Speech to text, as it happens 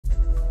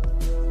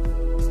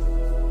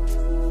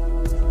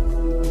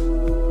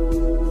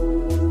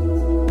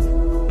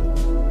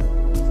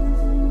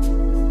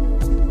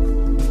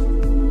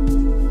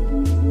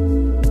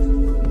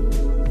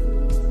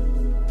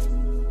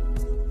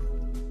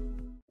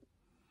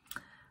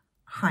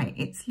Hi,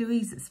 it's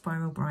Louise at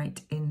Spiral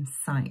Bright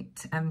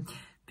Insight.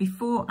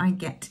 Before I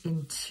get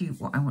into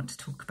what I want to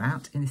talk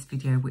about in this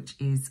video, which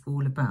is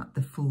all about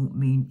the full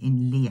moon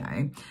in Leo,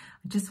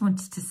 I just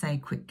wanted to say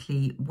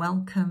quickly,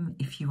 welcome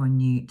if you are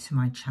new to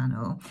my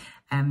channel.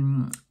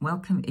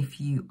 Welcome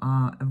if you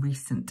are a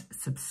recent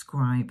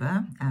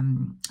subscriber.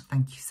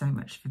 Thank you so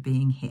much for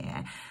being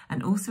here.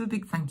 And also a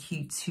big thank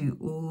you to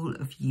all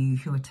of you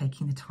who are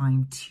taking the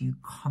time to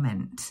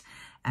comment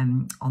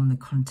on the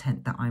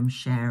content that I'm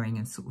sharing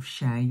and sort of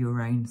share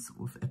your own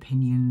sort of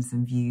opinions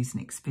and views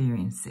and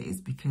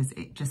experiences, because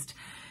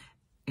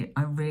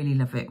I really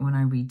love it when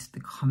I read the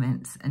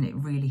comments, and it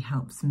really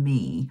helps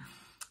me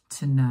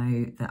to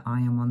know that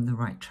I am on the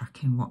right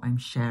track in what I'm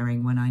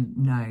sharing, when I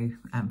know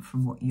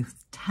from what you're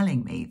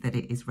telling me that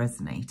it is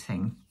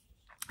resonating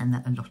and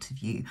that a lot of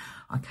you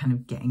are kind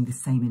of getting the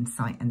same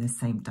insight and the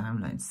same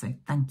downloads. So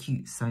thank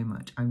you so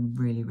much. I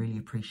really, really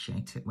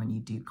appreciate it when you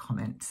do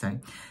comment. So,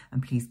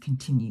 and please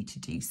continue to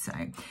do so.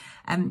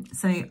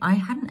 So I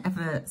hadn't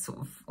ever sort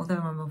of, although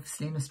I'm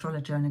obviously an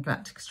astrologer and a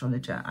galactic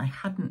astrologer, I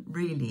hadn't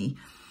really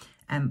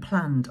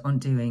planned on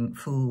doing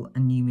full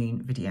and new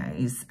moon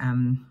videos.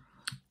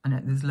 I know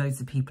there's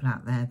loads of people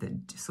out there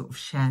that sort of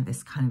share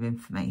this kind of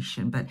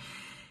information, but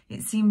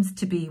it seems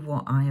to be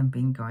what I am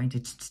being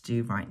guided to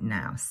do right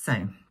now.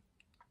 So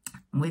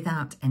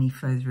without any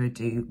further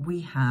ado,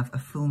 we have a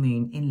full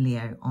moon in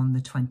Leo on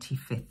the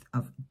 25th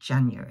of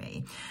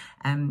January.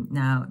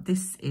 Now,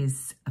 this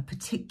is a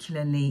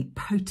particularly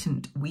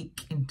potent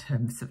week in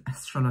terms of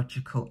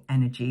astrological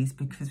energies,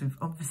 because we've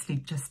obviously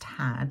just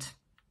had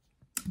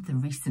the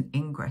recent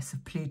ingress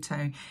of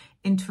Pluto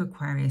into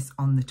Aquarius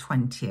on the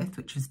 20th,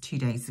 which was 2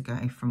 days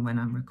ago from when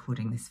I'm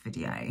recording this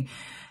video.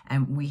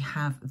 And we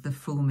have the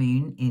full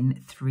moon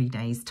in 3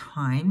 days'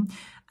 time,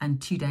 and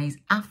 2 days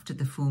after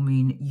the full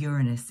moon,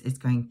 Uranus is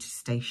going to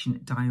station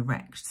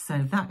direct. So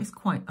that is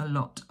quite a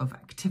lot of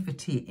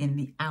activity in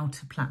the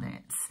outer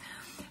planets,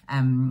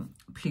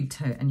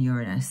 Pluto and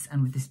Uranus,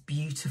 and with this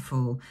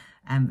beautiful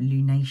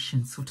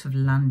lunation sort of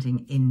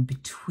landing in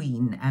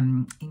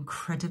between,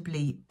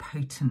 incredibly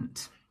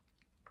potent,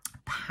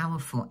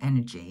 powerful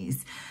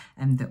energies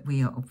that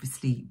we are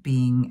obviously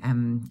being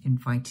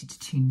invited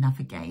to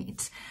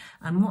navigate.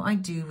 And what I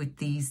do with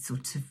these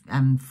sort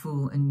of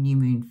full and new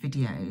moon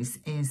videos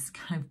is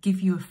kind of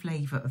give you a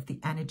flavour of the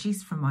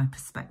energies from my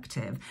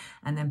perspective,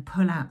 and then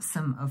pull out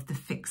some of the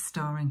fixed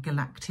star and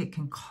galactic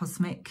and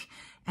cosmic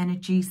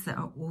energies that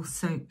are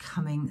also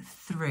coming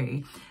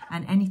through,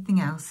 and anything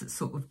else that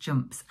sort of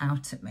jumps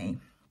out at me.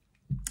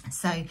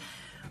 So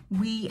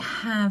we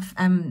have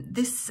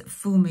this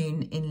full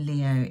moon in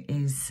Leo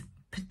is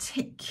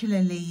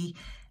particularly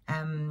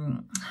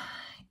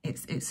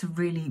it's a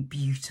really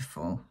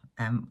beautiful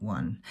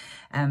one.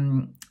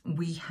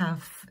 We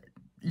have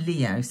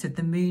Leo, so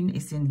the moon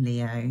is in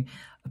Leo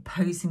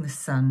opposing the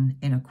sun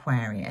in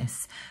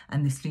Aquarius,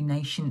 and this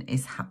lunation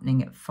is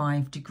happening at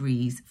 5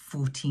 degrees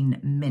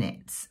 14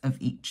 minutes of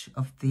each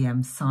of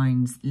the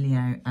signs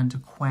Leo and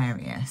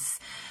Aquarius.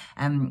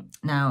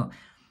 Now,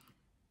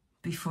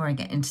 before I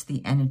get into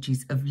the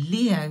energies of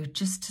Leo,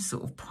 just to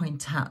sort of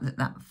point out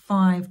that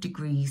 5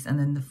 degrees and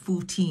then the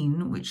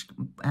 14, which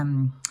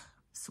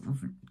sort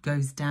of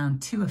goes down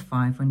to a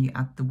 5 when you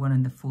add the 1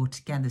 and the 4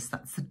 together, so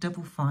that's the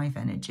double 5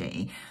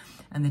 energy.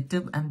 And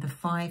the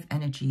 5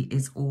 energy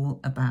is all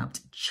about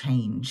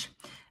change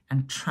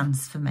and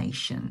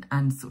transformation.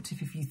 And sort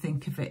of, if you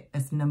think of it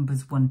as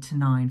numbers 1 to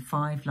 9,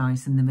 5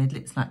 lies in the middle.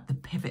 It's like the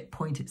pivot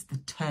point, it's the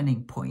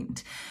turning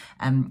point.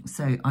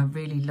 So I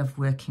really love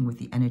working with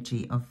the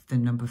energy of the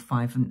number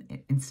 5.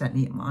 And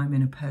incidentally, I'm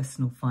in a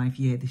personal 5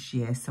 year this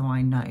year, so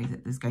I know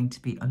that there's going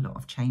to be a lot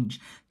of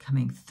change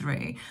coming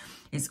through.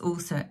 It's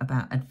also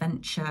about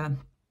adventure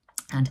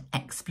and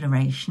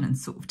exploration, and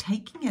sort of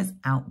taking us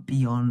out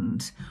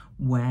beyond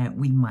where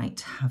we might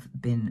have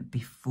been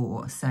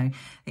before. So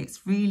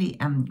it's really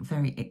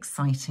very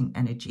exciting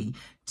energy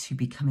to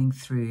be coming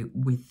through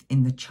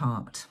within the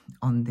chart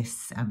on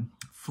this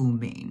full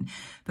moon.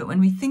 But when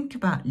we think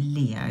about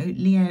Leo,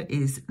 Leo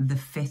is the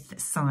 5th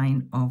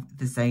sign of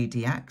the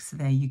zodiac. So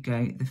there you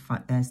go,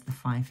 there's the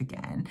 5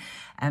 again.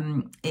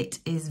 It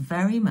is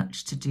very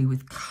much to do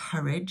with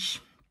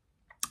courage,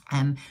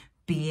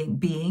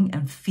 being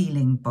and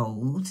feeling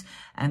bold,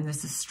 and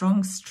there's a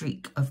strong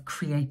streak of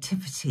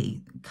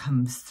creativity that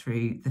comes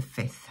through the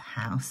 5th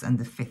house and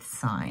the 5th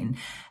sign.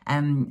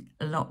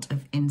 A lot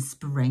of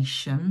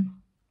inspiration,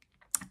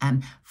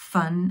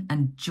 fun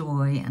and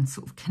joy, and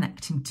sort of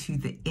connecting to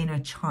the inner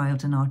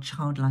child, and our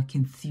childlike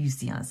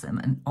enthusiasm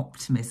and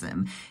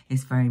optimism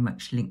is very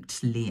much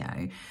linked to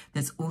Leo.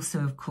 There's also,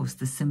 of course,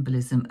 the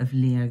symbolism of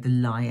Leo the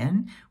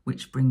lion,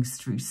 which brings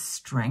through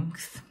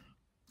strength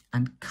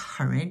and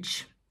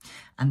courage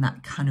and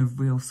that kind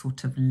of real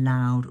sort of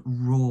loud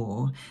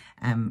roar.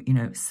 You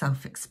know,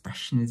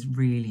 self-expression is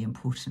really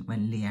important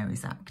when Leo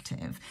is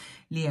active.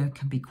 Leo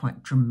can be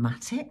quite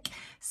dramatic.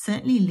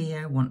 Certainly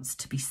Leo wants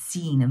to be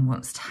seen and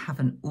wants to have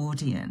an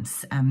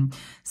audience.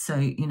 So,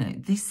 you know,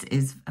 this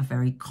is a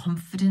very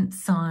confident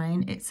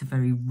sign. It's a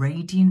very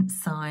radiant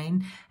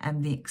sign,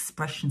 and the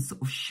expression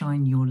sort of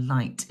shine your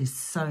light is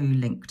so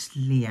linked to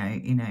Leo.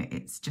 You know,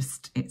 it's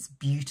just, it's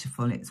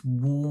beautiful, it's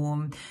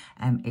warm,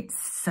 it's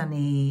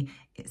sunny,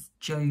 it's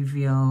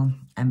jovial,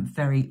 and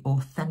very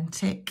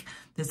authentic.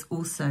 There's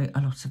also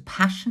a lot of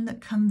passion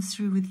that comes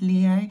through with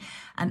Leo,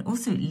 and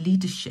also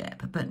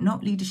leadership, but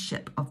not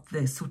leadership of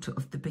the sort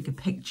of the bigger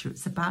picture.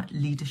 It's about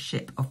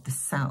leadership of the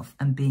self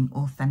and being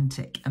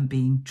authentic and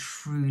being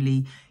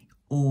truly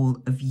all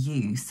of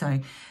you. So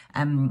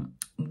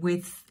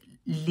with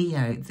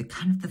Leo, the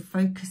kind of the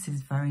focus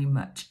is very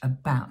much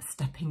about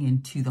stepping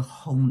into the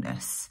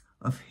wholeness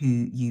of who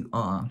you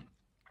are.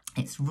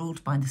 It's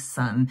ruled by the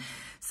sun.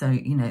 So,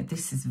 you know,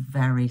 this is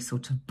very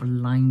sort of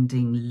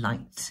blinding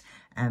light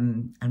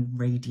and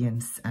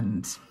radiance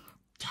and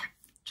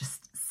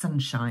just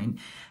sunshine,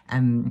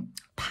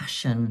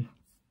 passion,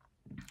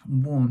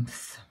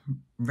 warmth,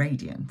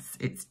 radiance.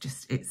 It's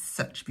just, it's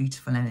such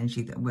beautiful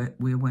energy that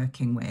we're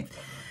working with.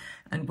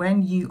 And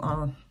when you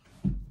are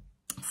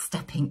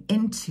stepping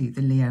into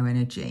the Leo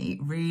energy,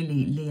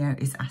 really Leo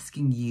is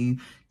asking you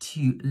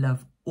to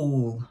love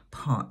all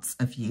parts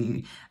of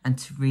you and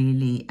to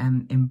really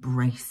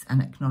embrace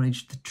and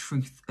acknowledge the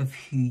truth of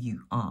who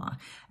you are.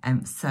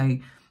 So,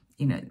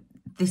 you know,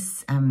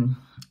 this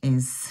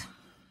is,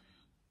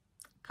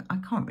 I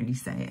can't really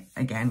say it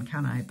again,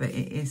 can I? But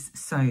it is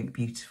so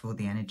beautiful,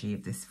 the energy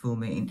of this full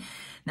moon.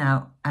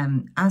 Now,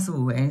 as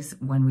always,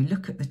 when we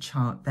look at the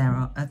chart, there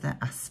are other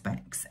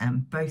aspects,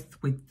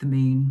 both with the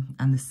moon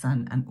and the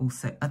sun, and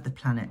also other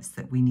planets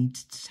that we need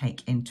to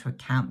take into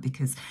account,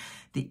 because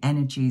the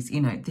energies,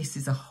 you know, this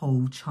is a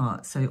whole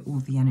chart, so all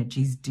the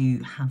energies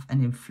do have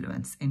an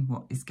influence in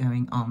what is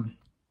going on.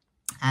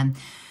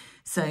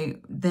 So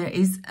there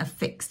is a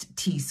fixed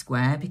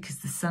T-square because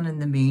the sun and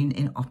the moon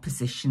in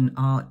opposition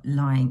are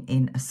lying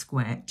in a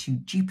square to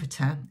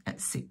Jupiter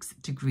at 6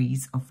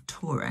 degrees of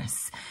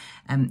Taurus.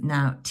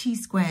 Now,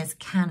 T-squares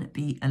can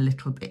be a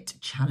little bit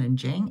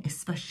challenging,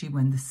 especially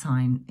when the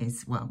sign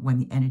is, well, when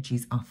the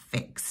energies are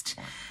fixed.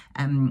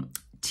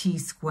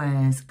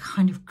 T-squares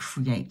kind of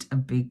create a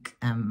big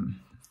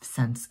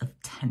sense of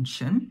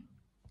tension,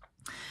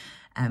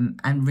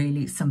 and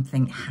really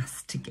something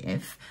has to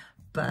give.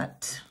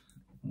 But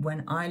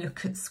when I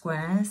look at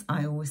squares,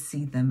 I always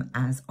see them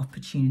as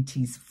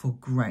opportunities for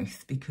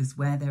growth, because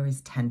where there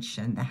is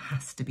tension, there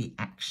has to be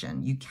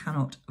action. You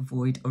cannot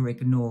avoid or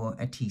ignore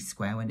a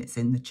T-square when it's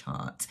in the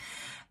chart.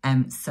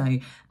 And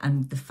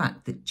the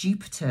fact that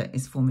Jupiter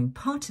is forming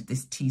part of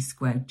this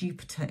T-square,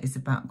 Jupiter is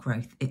about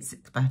growth, it's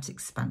about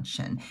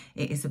expansion,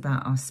 it is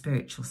about our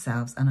spiritual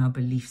selves and our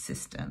belief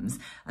systems.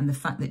 And the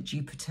fact that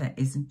Jupiter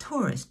is in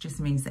Taurus just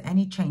means that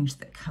any change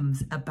that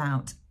comes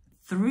about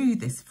through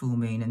this full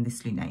moon and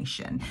this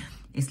lunation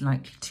is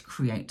likely to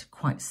create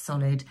quite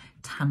solid,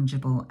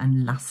 tangible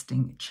and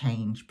lasting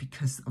change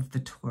because of the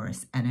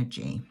Taurus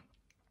energy.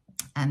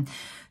 And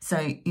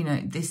so, you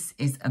know, this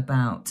is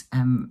about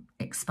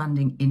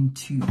expanding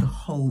into the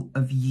whole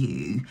of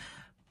you,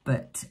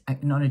 but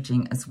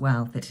acknowledging as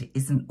well that it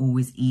isn't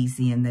always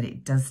easy and that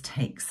it does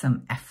take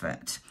some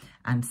effort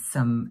and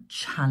some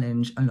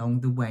challenge along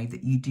the way,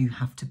 that you do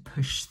have to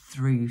push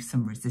through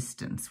some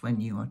resistance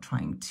when you are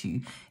trying to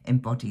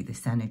embody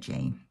this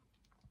energy.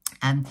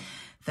 And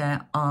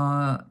there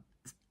are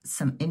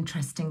some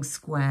interesting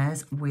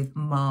squares with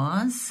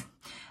Mars,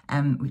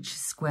 which is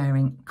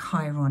squaring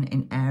Chiron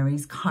in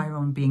Aries,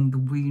 Chiron being the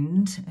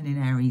wound, and in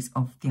Aries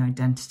of the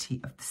identity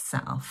of the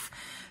self.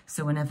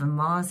 So whenever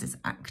Mars is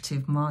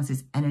active, Mars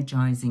is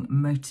energizing,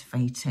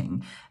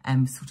 motivating,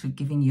 sort of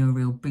giving you a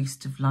real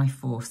boost of life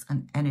force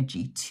and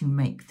energy to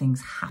make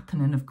things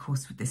happen. And of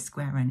course, with this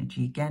square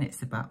energy, again,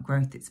 it's about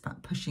growth, it's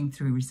about pushing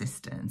through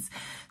resistance.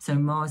 So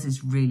Mars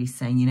is really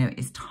saying, you know,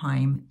 it's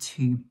time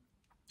to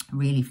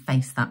really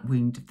face that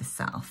wound of the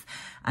self.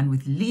 And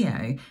with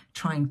Leo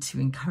trying to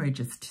encourage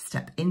us to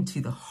step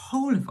into the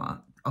whole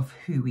of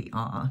who we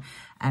are,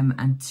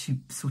 and to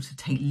sort of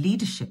take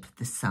leadership of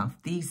the self,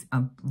 these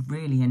are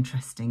really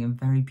interesting and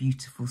very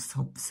beautiful,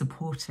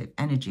 supportive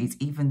energies,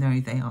 even though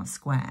they are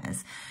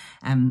squares.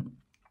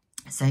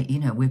 So, you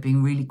know, we're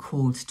being really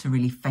called to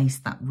really face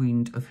that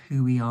wound of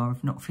who we are,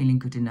 of not feeling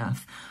good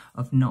enough,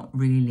 of not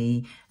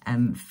really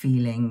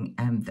feeling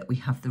that we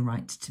have the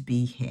right to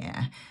be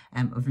here,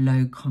 of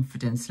low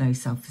confidence, low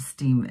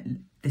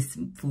self-esteem. This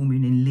full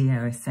moon in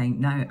Leo is saying,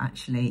 no,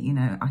 actually, you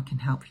know, I can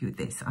help you with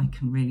this. I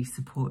can really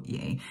support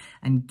you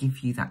and give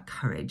you that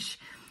courage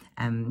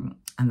and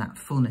that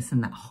fullness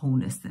and that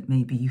wholeness that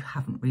maybe you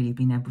haven't really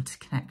been able to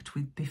connect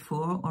with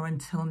before or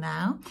until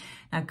now.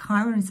 Now,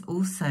 Chiron is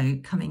also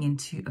coming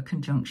into a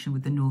conjunction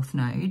with the North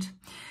Node,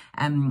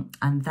 and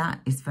that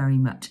is very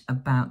much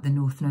about the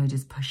North Node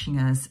is pushing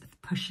us,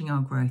 pushing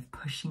our growth,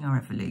 pushing our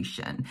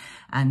evolution,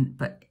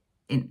 but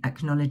in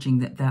acknowledging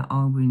that there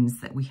are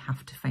wounds that we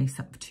have to face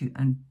up to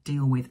and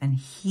deal with and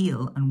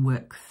heal and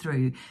work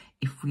through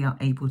if we are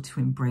able to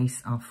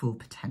embrace our full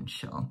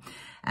potential.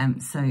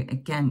 So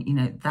again, you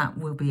know, that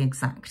will be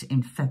exact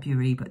in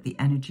February, but the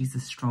energies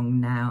are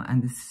strong now,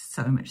 and there's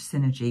so much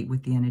synergy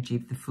with the energy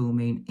of the full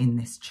moon in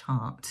this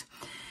chart.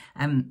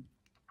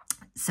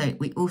 So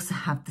we also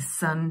have the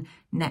Sun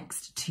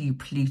next to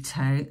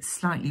Pluto,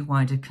 slightly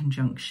wider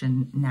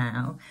conjunction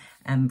now,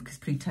 because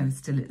Pluto is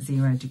still at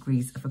 0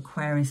 degrees of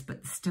Aquarius,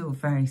 but still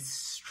very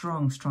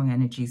strong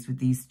energies with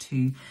these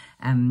two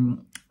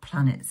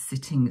planets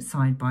sitting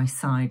side by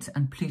side.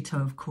 And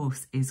Pluto, of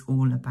course, is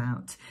all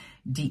about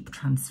deep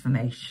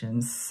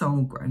transformation,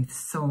 soul growth,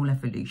 soul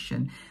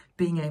evolution,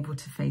 being able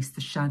to face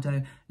the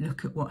shadow,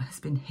 look at what has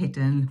been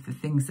hidden, the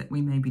things that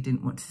we maybe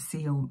didn't want to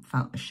see or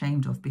felt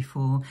ashamed of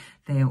before.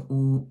 They are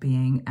all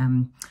being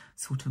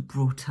sort of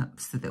brought up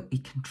so that we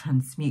can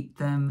transmute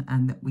them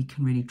and that we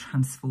can really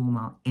transform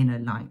our inner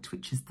light,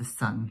 which is the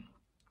sun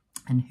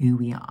and who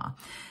we are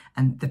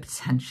and the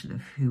potential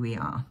of who we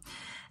are.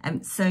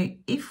 So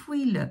if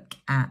we look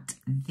at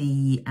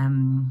the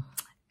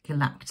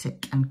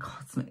galactic and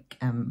cosmic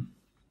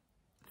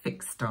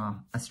fixed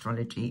star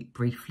astrology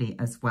briefly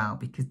as well,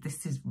 because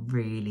this is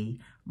really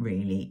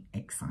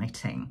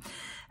exciting.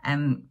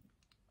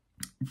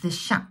 The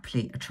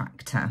Shapley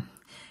attractor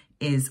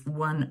is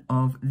one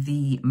of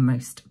the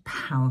most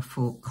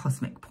powerful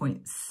cosmic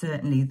points,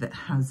 certainly that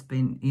has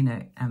been, you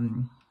know,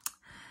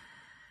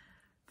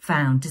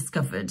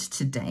 discovered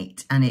to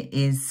date, and it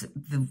is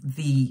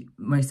the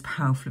most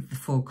powerful of the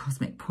 4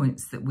 cosmic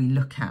points that we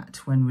look at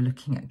when we're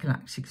looking at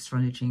galactic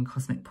astrology and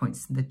cosmic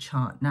points in the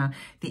chart. Now,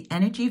 the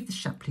energy of the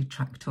Shapley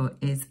attractor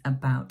is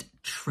about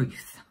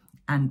truth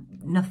and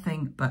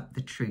nothing but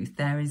the truth.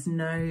 There is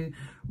no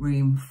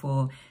room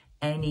for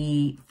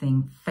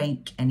anything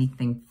fake,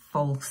 anything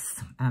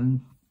false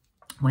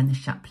when the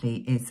Shapley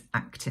is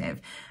active.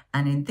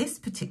 And in this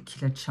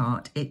particular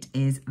chart, it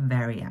is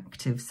very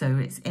active. So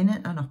it's in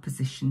an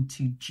opposition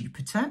to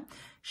Jupiter,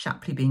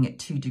 Shapley being at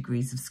 2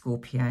 degrees of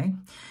Scorpio.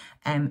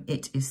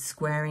 It is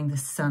squaring the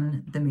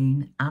Sun, the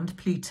Moon and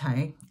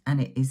Pluto,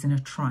 and it is in a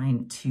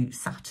trine to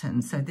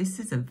Saturn. So this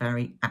is a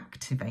very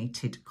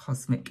activated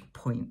cosmic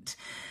point.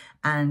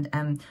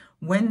 And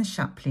when the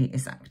Shapley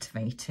is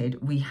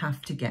activated, we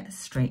have to get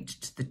straight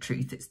to the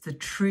truth. It's the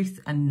truth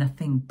and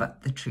nothing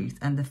but the truth.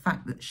 And the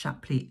fact that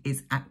Shapley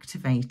is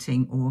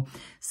activating or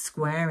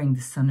squaring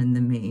the Sun and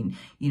the Moon,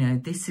 you know,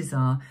 this is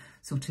our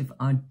sort of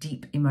our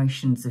deep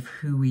emotions of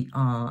who we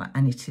are,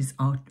 and it's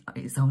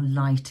our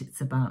light.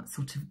 It's about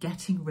sort of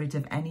getting rid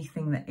of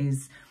anything that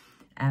is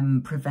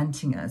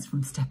preventing us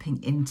from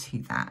stepping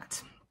into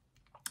that.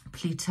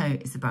 Pluto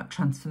is about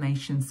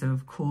transformation, so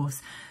of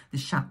course the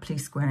Shapley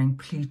squaring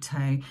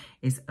Pluto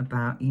is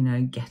about, you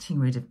know, getting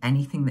rid of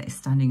anything that is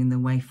standing in the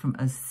way from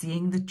us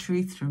seeing the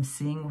truth, from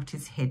seeing what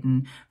is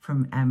hidden,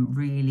 from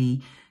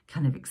really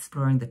kind of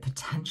exploring the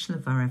potential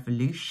of our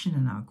evolution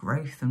and our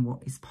growth and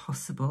what is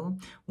possible,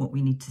 what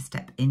we need to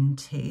step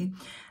into.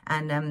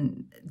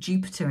 And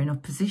Jupiter in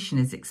opposition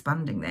is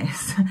expanding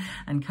this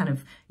and kind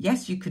of,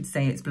 yes, you could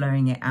say it's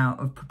blowing it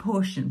out of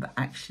proportion, but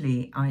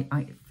actually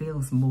it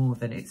feels more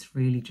that it's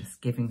really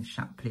just giving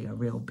Shapley a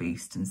real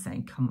boost and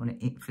saying, come on,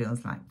 it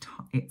feels like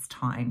it's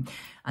time.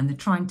 And the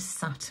trine to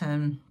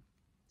Saturn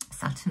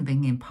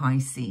being in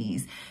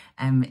Pisces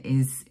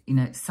is, you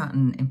know,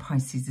 Saturn in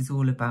Pisces is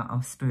all about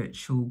our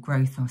spiritual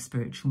growth, our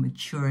spiritual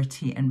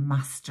maturity and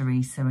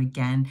mastery. So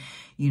again,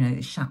 you know,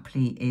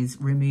 Shapley is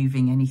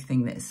removing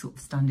anything that's sort of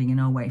standing in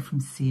our way from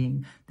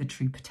seeing the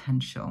true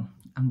potential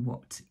and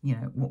what, you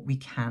know, what we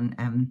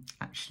can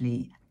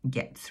actually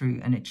get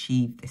through and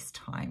achieve this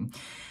time.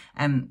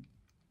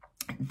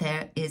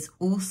 There is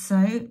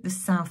also the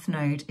South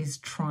Node is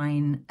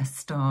trine a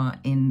star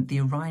in the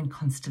Orion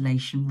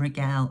constellation,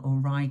 Rigel or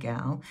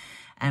Rigel.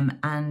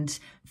 And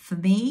for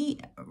me,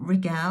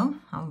 Rigel,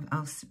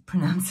 I'll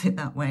pronounce it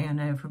that way. I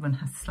know everyone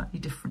has slightly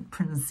different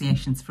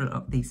pronunciations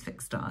for these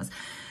fixed stars.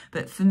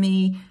 But for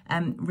me,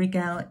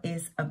 Rigel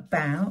is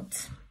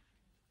about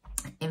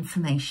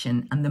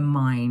information and the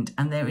mind.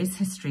 And there is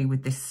history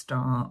with this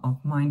star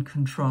of mind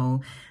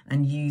control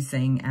and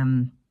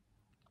using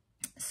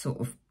sort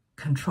of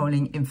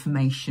controlling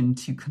information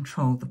to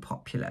control the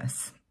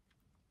populace.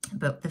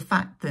 But the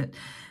fact that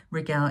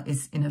Rigel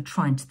is in a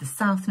trine to the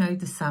South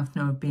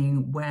Node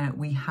being where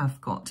we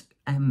have got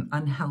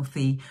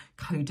unhealthy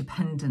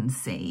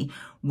codependency,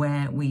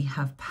 where we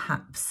have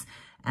perhaps,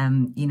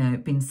 you know,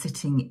 been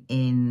sitting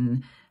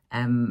in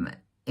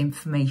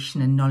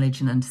information and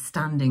knowledge and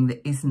understanding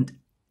that isn't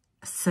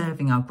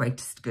serving our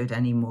greatest good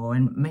anymore,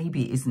 and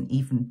maybe isn't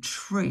even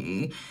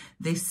true.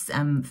 This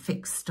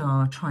fixed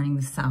star trining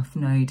the South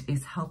Node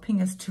is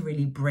helping us to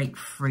really break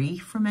free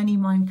from any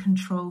mind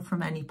control,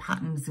 from any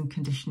patterns and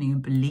conditioning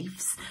and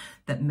beliefs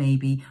that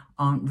maybe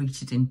aren't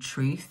rooted in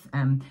truth,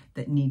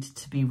 that need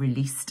to be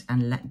released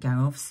and let go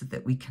of, so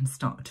that we can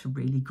start to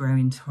really grow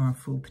into our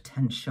full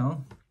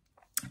potential.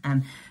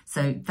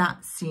 So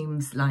that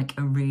seems like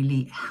a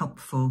really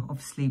helpful,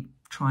 obviously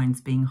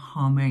trines being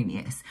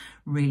harmonious,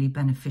 really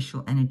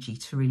beneficial energy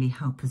to really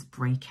help us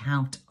break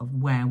out of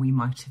where we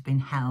might have been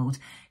held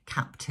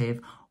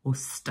captive or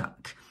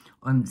stuck.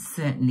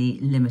 Certainly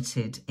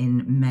limited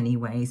in many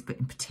ways, but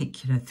in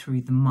particular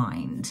through the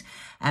mind.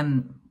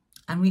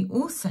 And we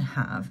also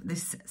have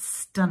this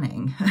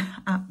stunning,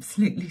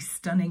 absolutely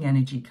stunning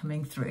energy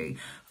coming through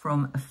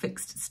from a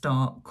fixed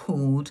star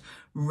called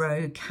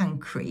Rho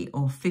Cancri,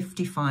 or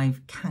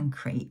 55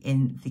 Cancri,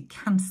 in the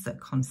Cancer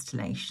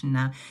constellation.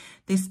 Now,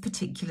 this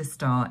particular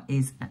star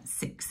is at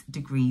 6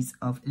 degrees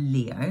of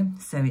Leo,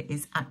 so it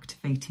is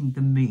activating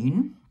the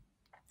moon.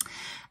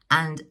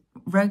 And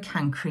Rho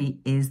Cancri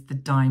is the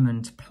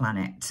diamond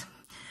planet.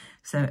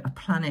 So a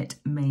planet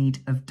made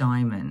of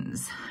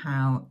diamonds.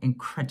 How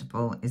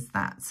incredible is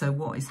that? So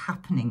what is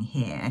happening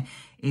here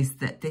is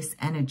that this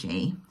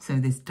energy, so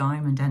this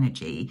diamond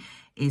energy,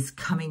 is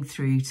coming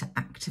through to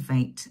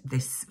activate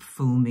this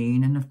full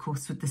moon. And of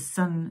course, with the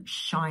sun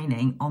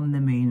shining on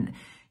the moon,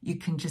 you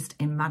can just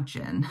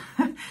imagine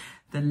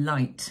the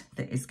light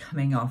that is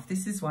coming off.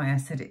 This is why I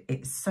said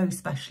it's so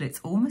special.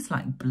 It's almost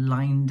like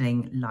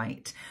blinding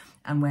light.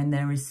 And when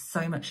there is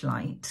so much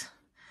light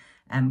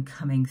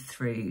coming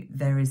through,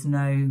 there is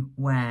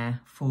nowhere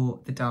for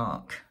the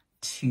dark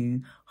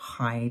to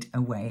hide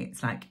away.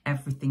 It's like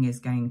everything is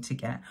going to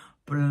get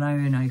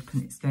blown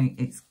open.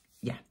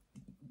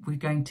 We're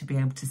going to be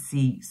able to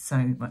see so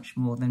much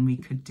more than we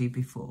could do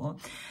before.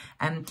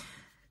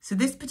 So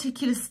this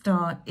particular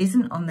star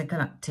isn't on the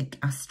Galactic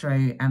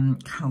Astro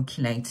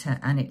calculator,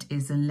 and it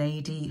is a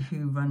lady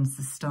who runs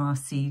the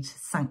Starseed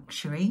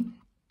Sanctuary.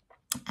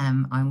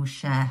 I will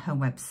share her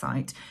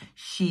website.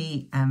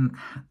 She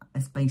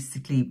has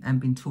basically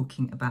been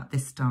talking about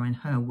this star in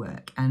her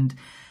work, and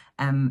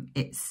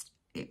it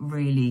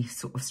really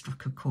sort of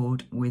struck a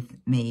chord with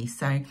me.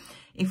 So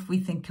if we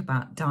think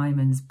about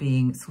diamonds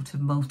being sort of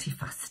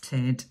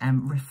multifaceted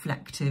and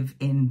reflective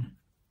in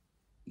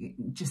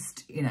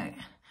just, you know,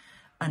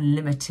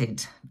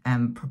 unlimited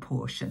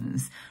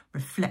proportions,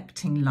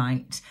 reflecting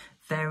light,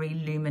 very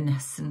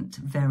luminescent,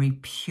 very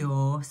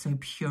pure, so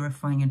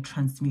purifying and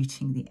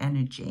transmuting the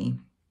energy,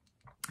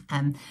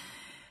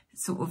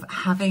 sort of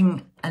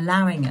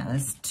allowing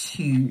us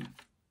to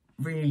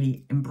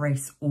really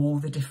embrace all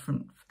the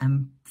different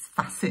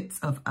facets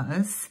of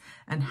us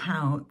and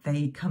how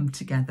they come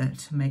together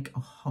to make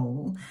a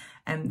whole.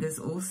 And there's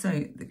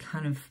also the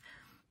kind of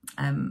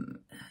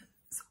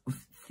sort of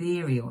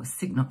theory, or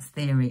not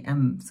theory,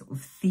 sort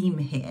of theme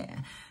here,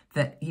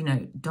 that, you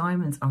know,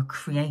 diamonds are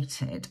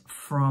created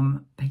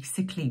from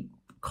basically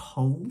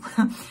coal,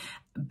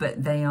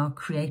 but they are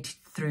created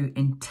through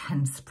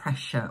intense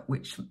pressure,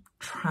 which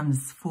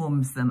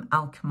transforms them,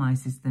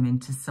 alchemizes them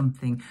into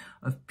something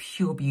of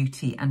pure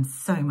beauty and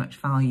so much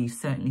value,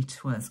 certainly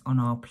to us on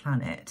our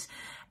planet.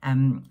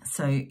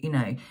 So, you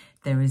know,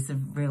 there is a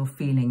real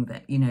feeling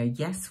that, you know,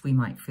 yes, we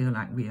might feel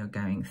like we are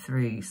going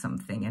through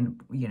something, and,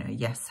 you know,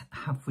 yes,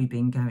 have we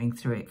been going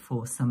through it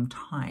for some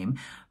time,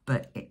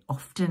 but it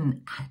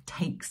often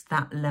takes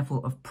that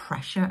level of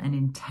pressure and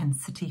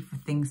intensity for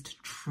things to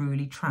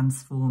truly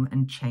transform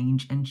and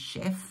change and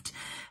shift.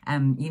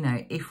 You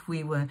know, if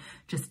we were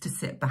just to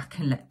sit back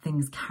and let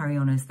things carry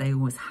on as they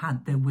always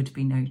had, there would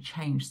be no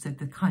change. So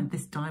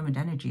this diamond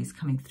energy is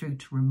coming through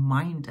to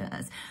remind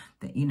us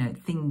that, you know,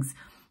 things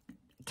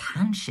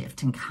can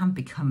shift and can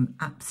become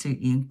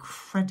absolutely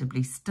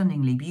incredibly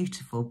stunningly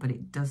beautiful, but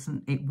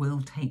it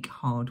will take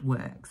hard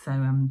work.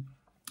 So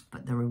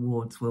but the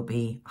rewards will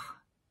be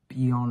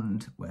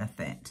beyond worth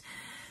it.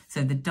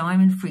 So the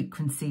diamond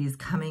frequency is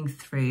coming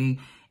through.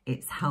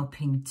 It's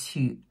helping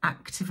to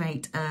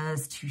activate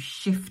us, to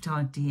shift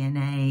our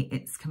DNA.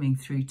 It's coming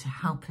through to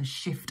help us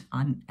shift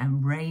and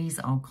raise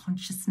our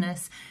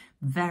consciousness.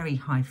 Very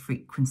high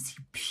frequency,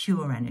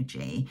 pure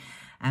energy.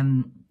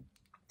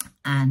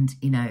 And,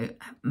 you know,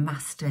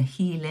 master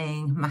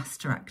healing,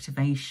 master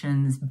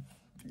activations,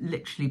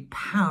 literally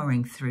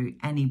powering through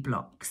any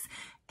blocks,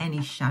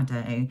 any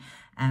shadow,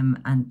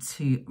 and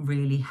to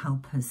really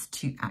help us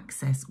to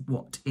access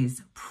what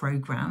is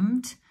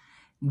programmed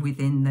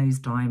within those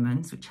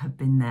diamonds, which have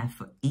been there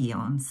for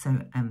eons.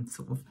 So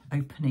sort of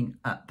opening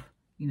up,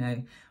 you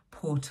know,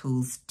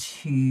 portals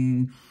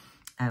to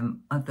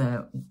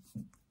other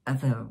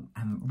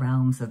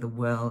realms, other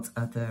worlds,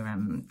 other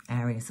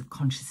areas of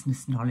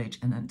consciousness, knowledge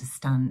and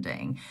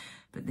understanding.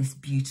 But this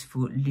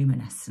beautiful,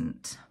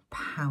 luminescent,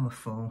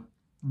 powerful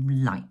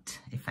light,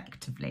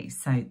 effectively.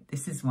 So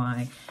this is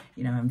why,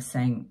 you know, I'm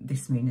saying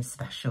this moon is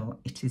special.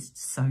 It is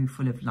so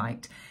full of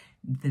light.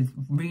 The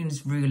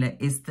moon's ruler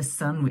is the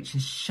sun, which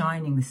is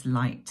shining this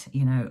light,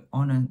 you know,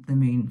 on the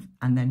moon.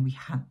 And then we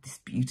have this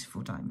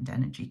beautiful diamond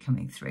energy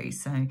coming through.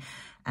 So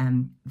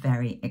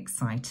very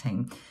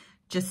exciting.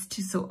 Just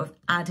to sort of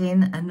add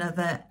in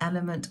another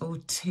element or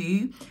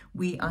two,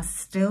 we are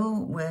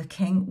still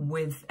working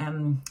with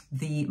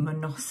the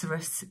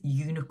monoceros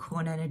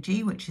unicorn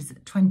energy, which is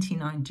at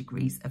 29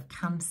 degrees of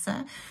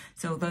Cancer.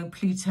 So although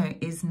Pluto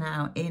is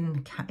now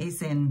in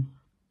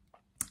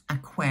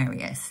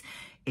Aquarius,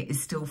 it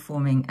is still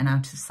forming an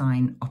out of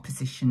sign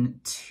opposition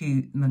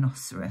to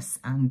Monoceros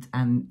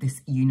and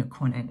this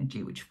unicorn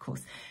energy, which of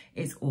course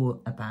is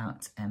all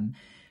about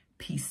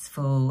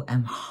peaceful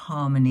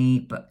harmony,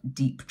 but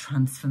deep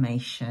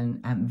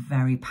transformation,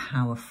 very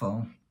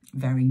powerful,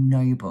 very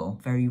noble,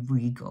 very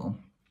regal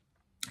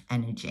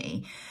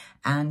energy.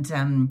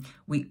 And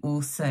we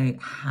also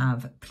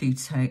have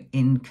Pluto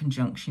in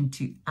conjunction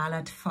to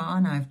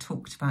Aladfar. Now, I've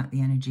talked about the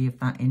energy of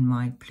that in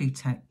my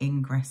Pluto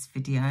ingress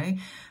video,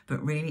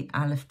 but really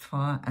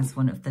Aladfar, as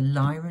one of the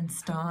Lyran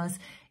stars,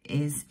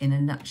 is in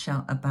a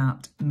nutshell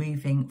about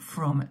moving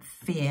from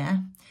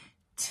fear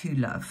to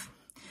love.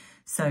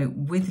 So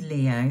with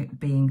Leo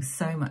being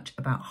so much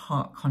about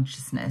heart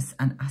consciousness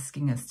and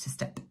asking us to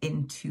step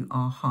into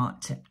our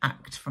heart, to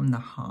act from the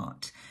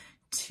heart,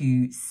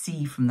 to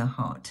see from the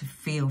heart, to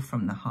feel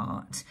from the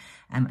heart,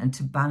 and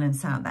to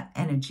balance out that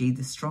energy,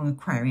 the strong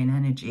Aquarian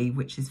energy,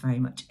 which is very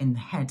much in the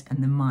head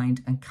and the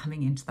mind, and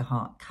coming into the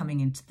heart, coming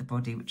into the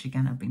body, which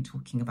again I've been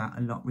talking about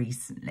a lot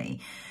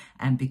recently,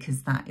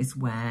 because that is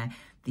where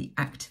the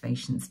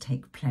activations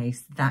take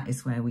place. That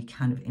is where we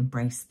kind of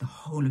embrace the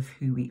whole of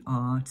who we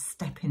are,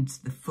 step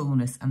into the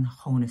fullness and the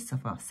wholeness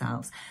of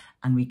ourselves,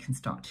 and we can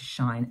start to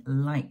shine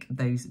like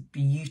those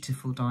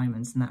beautiful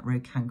diamonds and that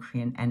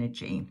Rocancrean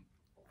energy.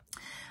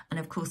 And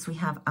of course we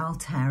have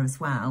Altair as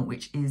well,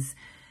 which is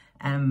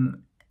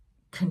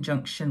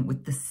conjunction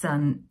with the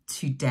Sun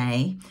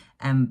today,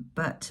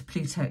 but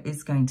Pluto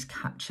is going to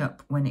catch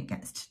up when it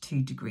gets to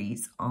 2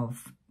 degrees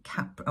of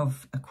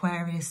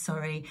Aquarius,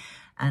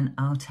 and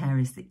Altair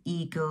is the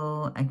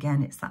eagle.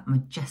 Again, it's that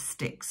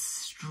majestic,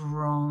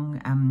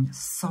 strong,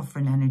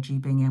 sovereign energy,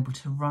 being able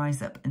to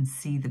rise up and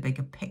see the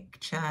bigger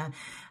picture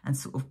and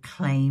sort of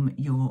claim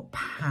your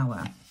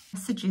power.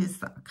 Messages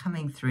that are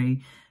coming through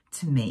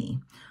to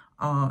me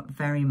are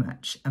very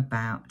much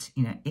about,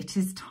 you know, it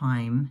is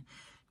time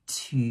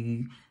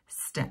to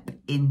step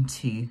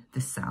into the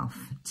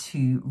self,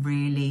 to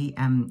really,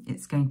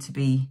 it's going to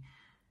be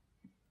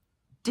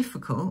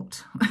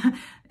difficult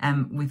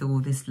with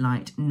all this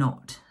light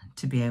not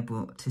to be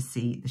able to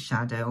see the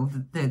shadow.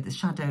 The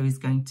shadow is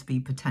going to be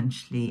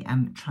potentially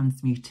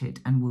transmuted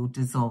and will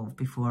dissolve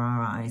before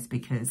our eyes,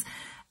 because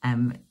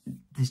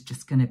there's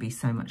just going to be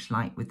so much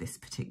light with this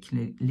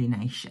particular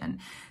lunation.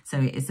 So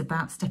it is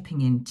about stepping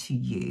into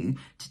you,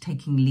 to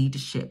taking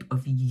leadership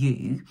of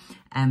you,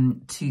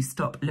 to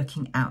stop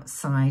looking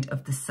outside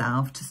of the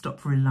self, to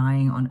stop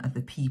relying on other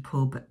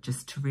people, but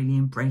just to really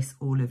embrace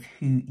all of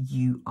who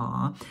you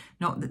are.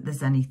 Not that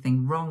there's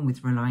anything wrong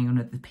with relying on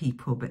other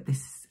people, but this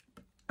is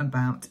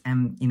about,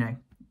 you know,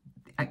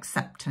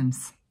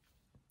 acceptance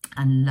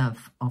and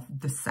love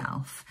of the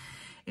self.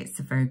 It's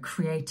a very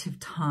creative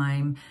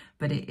time,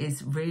 but it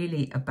is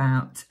really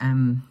about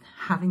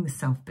having the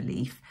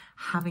self-belief,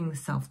 having the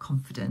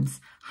self-confidence,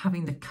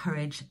 having the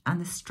courage and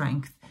the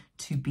strength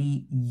to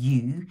be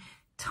you.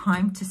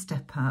 Time to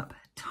step up,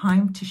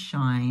 time to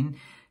shine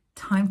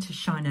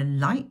a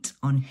light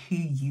on who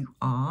you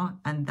are.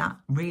 And that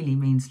really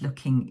means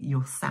looking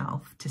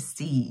yourself, to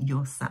see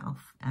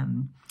yourself.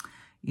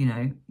 You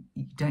know,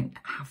 you don't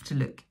have to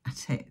look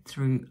at it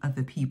through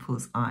other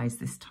people's eyes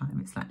this time.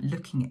 It's like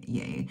looking at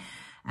you.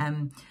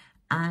 And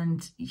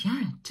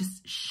yeah,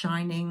 just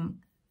shining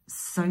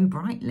so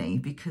brightly,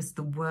 because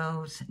the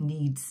world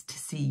needs to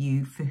see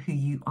you for who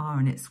you are.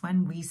 And it's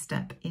when we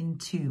step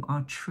into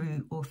our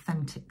true,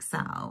 authentic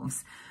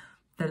selves,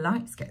 the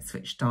lights get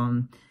switched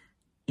on,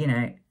 you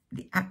know,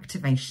 the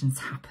activations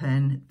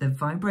happen, the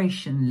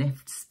vibration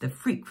lifts, the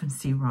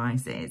frequency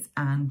rises,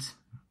 and,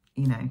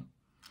 you know,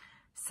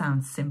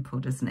 sounds simple,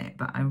 doesn't it?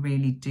 But I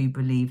really do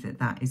believe that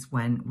that is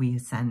when we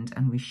ascend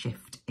and we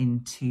shift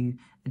into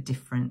a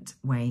different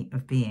way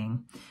of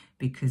being,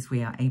 because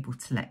we are able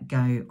to let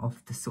go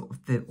of the sort of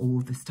all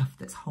the stuff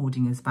that's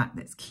holding us back,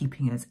 that's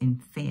keeping us in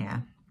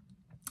fear,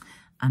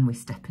 and we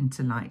step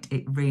into light.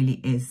 It really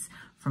is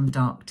from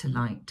dark to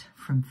light,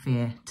 from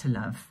fear to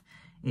love.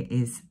 It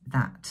is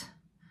that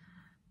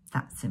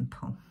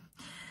simple.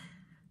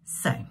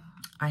 So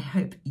I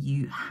hope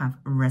you have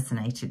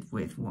resonated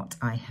with what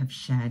I have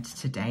shared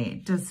today.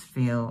 It does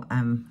feel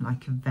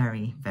like a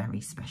very,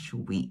 very special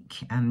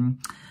week.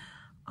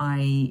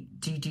 I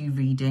do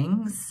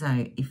readings,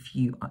 so if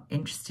you are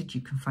interested, you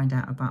can find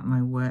out about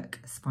my work,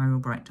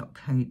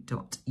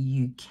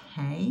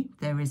 spiralbright.co.uk.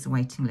 There is a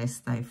waiting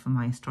list though for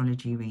my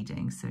astrology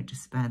readings, so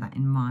just bear that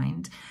in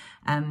mind.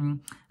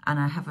 And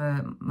I have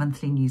a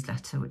monthly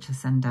newsletter which I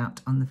send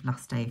out on the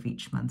last day of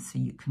each month, so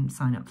you can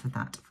sign up for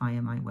that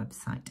via my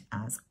website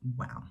as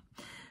well.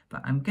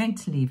 But I'm going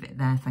to leave it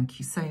there. Thank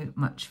you so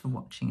much for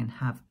watching, and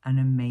have an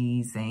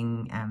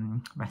amazing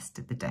rest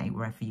of the day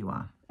wherever you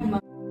are.